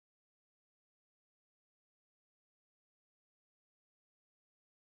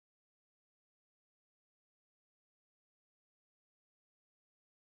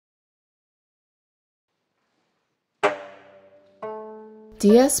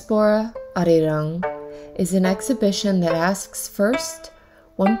Diaspora Arirang is an exhibition that asks first,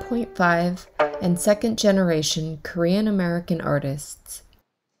 1.5, and second generation Korean American artists.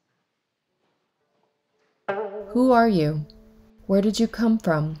 Who are you? Where did you come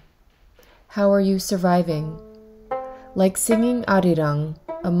from? How are you surviving? Like singing Arirang,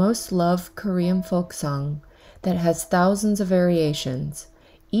 a most loved Korean folk song that has thousands of variations,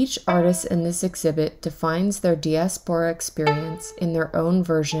 each artist in this exhibit defines their diaspora experience in their own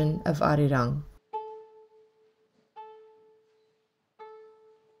version of Arirang.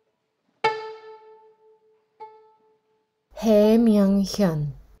 Myung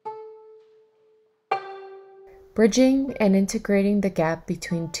Hyun. Bridging and integrating the gap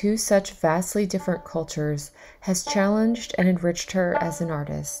between two such vastly different cultures has challenged and enriched her as an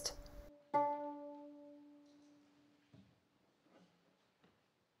artist.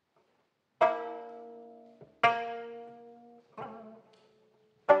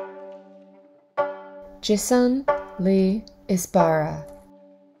 Jiseon Lee Isbara.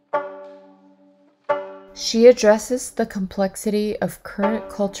 She addresses the complexity of current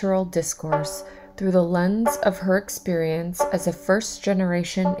cultural discourse through the lens of her experience as a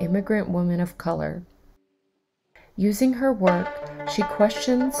first-generation immigrant woman of color. Using her work, she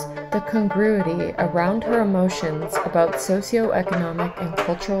questions the congruity around her emotions about socioeconomic and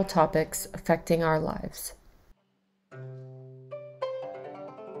cultural topics affecting our lives.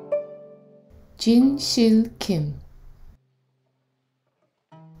 Jin-sil Kim.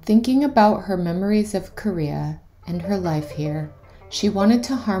 Thinking about her memories of Korea and her life here, she wanted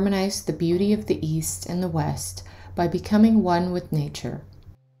to harmonize the beauty of the East and the West by becoming one with nature.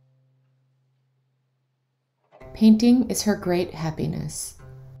 Painting is her great happiness.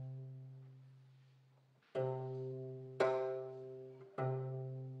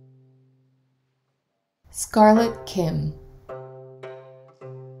 Scarlett Kim.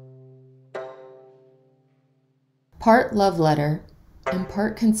 Part love letter and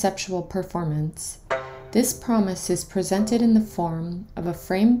part conceptual performance, this promise is presented in the form of a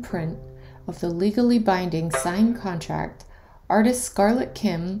framed print of the legally binding signed contract artist Scarlett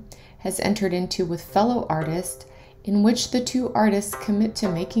Kim has entered into with fellow artist, in which the two artists commit to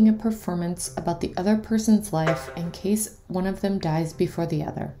making a performance about the other person's life in case one of them dies before the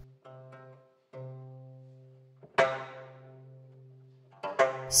other.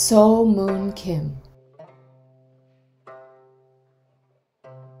 Sanghoon Kim.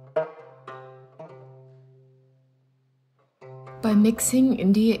 By mixing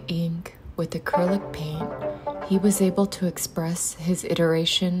India ink with acrylic paint, he was able to express his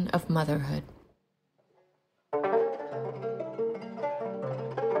iteration of motherhood.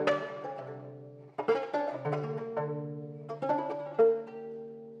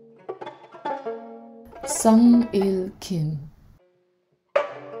 Sung-il Kim.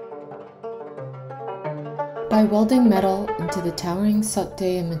 By welding metal into the towering Shatto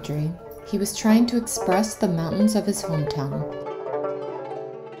imagery, he was trying to express the mountains of his hometown.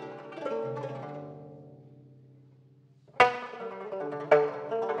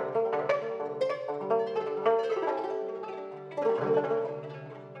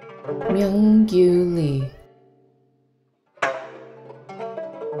 Myung Lee.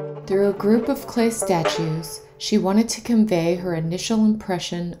 Through a group of clay statues, she wanted to convey her initial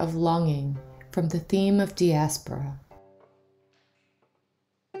impression of longing from the theme of diaspora.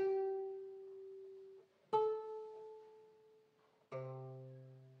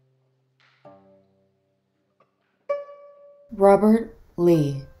 Robert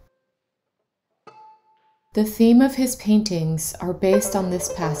Lee. The theme of his paintings are based on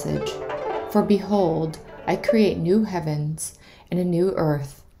this passage. For behold, I create new heavens and a new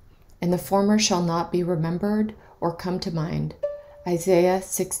earth, and the former shall not be remembered or come to mind. Isaiah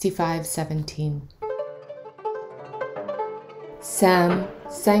 65:17.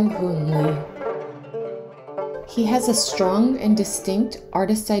 Sanghoon Lee. He has a strong and distinct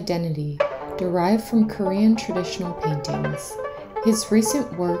artist identity derived from Korean traditional paintings. His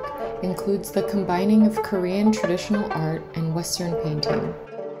recent work includes the combining of Korean traditional art and Western painting.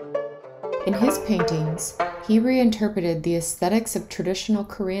 In his paintings, he reinterpreted the aesthetics of traditional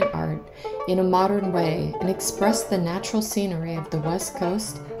Korean art in a modern way and expressed the natural scenery of the West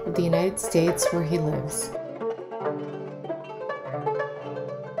Coast of the United States where he lives.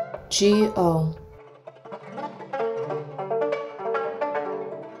 G.O.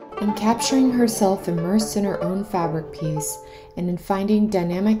 In capturing herself immersed in her own fabric piece and in finding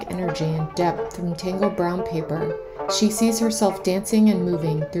dynamic energy and depth from tangled brown paper, she sees herself dancing and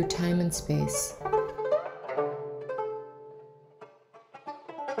moving through time and space.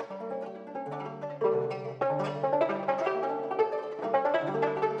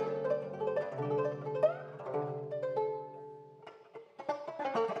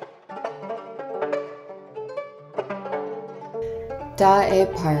 Aie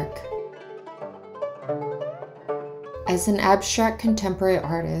Park. As an abstract contemporary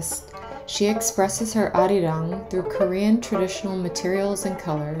artist, she expresses her Arirang through Korean traditional materials and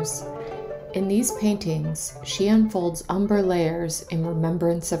colors. In these paintings, she unfolds umber layers in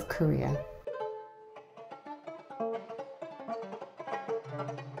remembrance of Korea.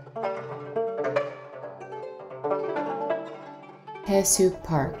 Hyesook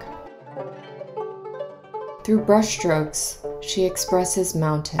Park. Through brushstrokes, she expresses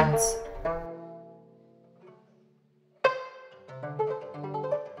mountains.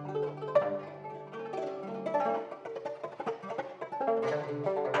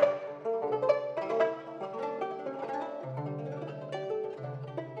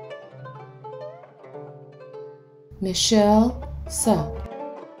 Michelle Sup.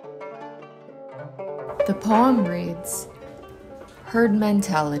 The poem reads, herd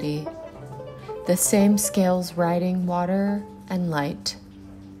mentality, the same scales riding water and light.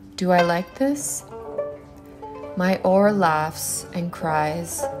 Do I like this? My oar laughs and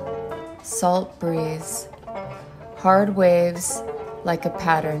cries, salt breeze, hard waves like a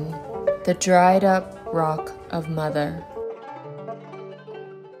pattern, the dried up rock of mother.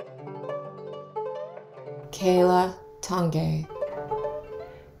 Kayla, Tange.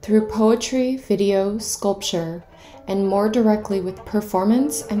 Through poetry, video, sculpture, and more directly with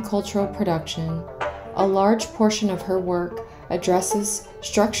performance and cultural production, a large portion of her work addresses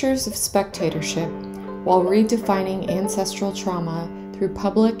structures of spectatorship while redefining ancestral trauma through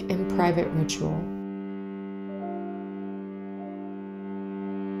public and private ritual.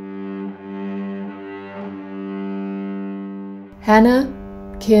 Hannah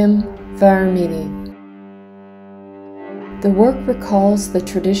Kim Varamini. The work recalls the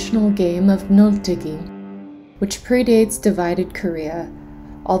traditional game of nultigi, which predates divided Korea,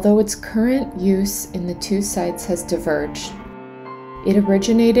 although its current use in the two sites has diverged. It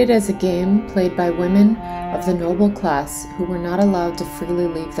originated as a game played by women of the noble class who were not allowed to freely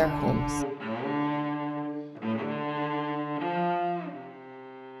leave their homes.